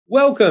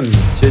Welcome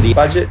to the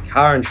Budget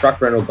Car and Truck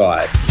Rental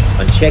Guide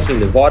on checking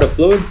the vital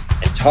fluids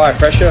and tyre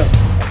pressure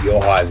of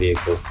your hire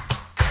vehicle.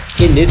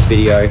 In this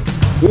video,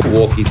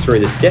 we'll walk you through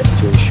the steps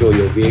to ensure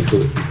your vehicle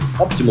is in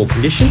optimal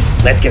condition.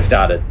 Let's get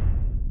started.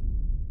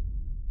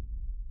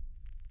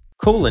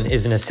 Coolant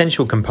is an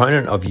essential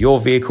component of your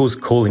vehicle's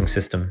cooling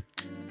system.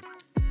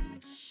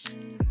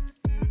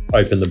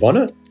 Open the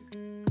bonnet.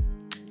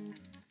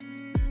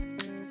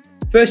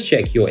 First,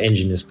 check your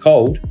engine is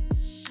cold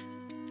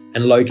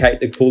and locate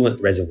the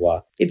coolant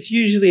reservoir. It's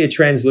usually a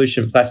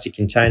translucent plastic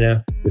container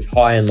with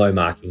high and low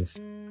markings.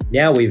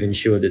 Now we've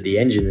ensured that the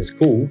engine is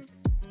cool,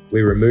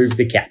 we remove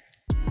the cap.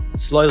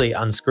 Slowly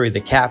unscrew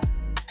the cap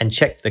and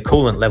check the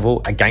coolant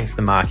level against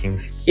the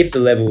markings. If the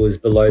level is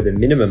below the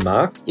minimum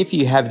mark, if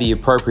you have the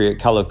appropriate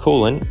colour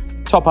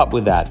coolant, top up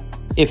with that.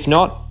 If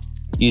not,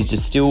 use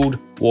distilled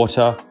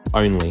water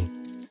only.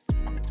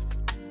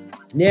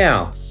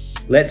 Now,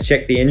 let's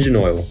check the engine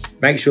oil.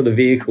 Make sure the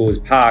vehicle is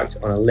parked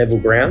on a level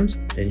ground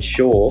and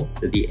ensure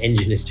that the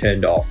engine is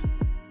turned off.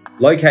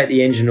 Locate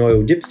the engine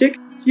oil dipstick.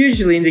 It's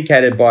usually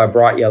indicated by a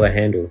bright yellow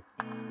handle.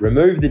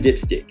 Remove the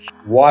dipstick.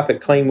 Wipe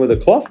it clean with a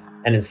cloth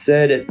and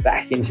insert it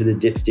back into the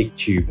dipstick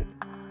tube.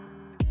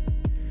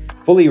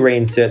 Fully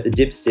reinsert the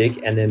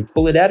dipstick and then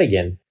pull it out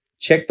again.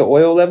 Check the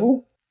oil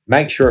level.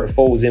 Make sure it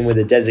falls in with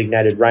the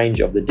designated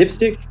range of the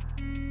dipstick.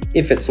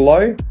 If it's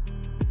low,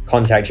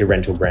 contact your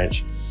rental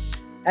branch.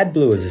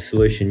 AdBlue is a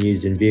solution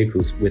used in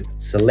vehicles with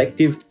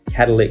selective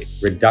catalytic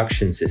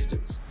reduction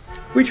systems,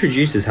 which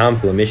reduces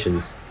harmful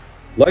emissions.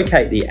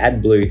 Locate the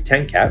AdBlue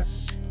tank cap,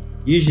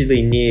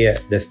 usually near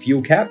the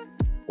fuel cap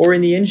or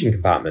in the engine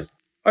compartment.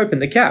 Open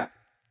the cap.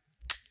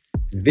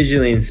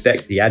 Visually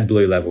inspect the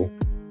AdBlue level.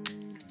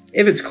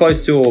 If it's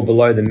close to or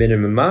below the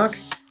minimum mark,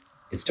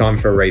 it's time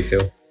for a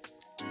refill.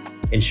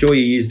 Ensure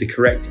you use the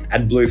correct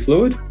AdBlue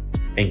fluid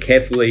and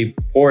carefully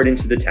pour it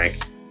into the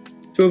tank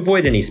to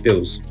avoid any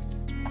spills.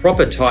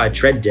 Proper tyre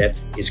tread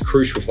depth is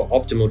crucial for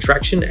optimal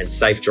traction and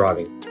safe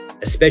driving,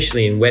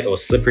 especially in wet or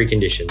slippery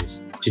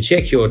conditions. To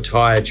check your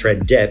tyre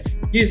tread depth,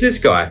 use this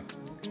guy,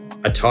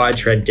 a tyre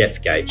tread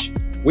depth gauge.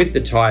 With the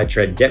tyre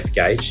tread depth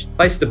gauge,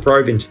 place the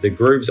probe into the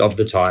grooves of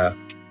the tyre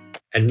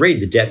and read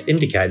the depth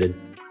indicated.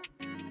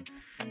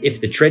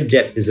 If the tread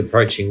depth is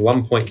approaching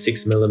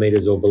 1.6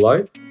 millimeters or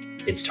below,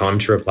 it's time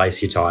to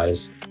replace your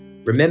tyres.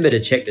 Remember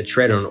to check the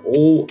tread on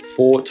all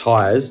 4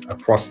 tyres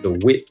across the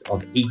width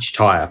of each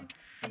tyre.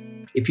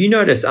 If you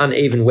notice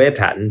uneven wear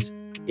patterns,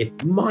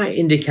 it might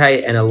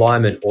indicate an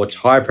alignment or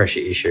tyre pressure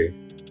issue.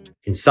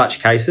 In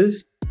such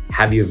cases,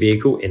 have your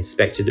vehicle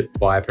inspected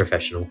by a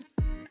professional.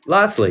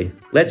 Lastly,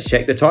 let's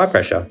check the tyre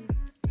pressure.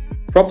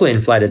 Properly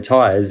inflated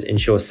tyres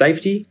ensure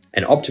safety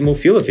and optimal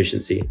fuel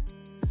efficiency.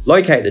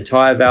 Locate the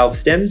tyre valve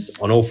stems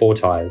on all 4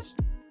 tyres.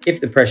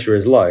 If the pressure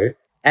is low,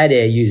 add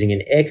air using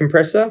an air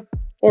compressor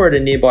or at a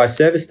nearby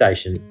service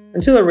station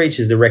until it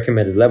reaches the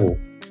recommended level.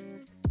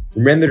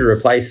 Remember to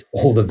replace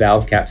all the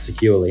valve caps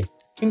securely.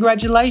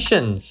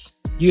 Congratulations!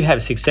 You have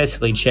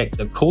successfully checked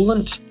the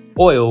coolant,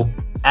 oil,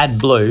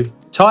 AdBlue,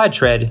 tyre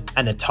tread,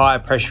 and the tyre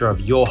pressure of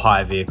your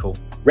hire vehicle.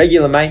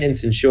 Regular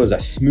maintenance ensures a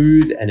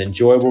smooth and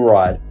enjoyable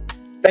ride.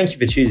 Thank you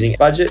for choosing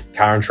Budget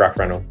Car and Truck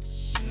Rental.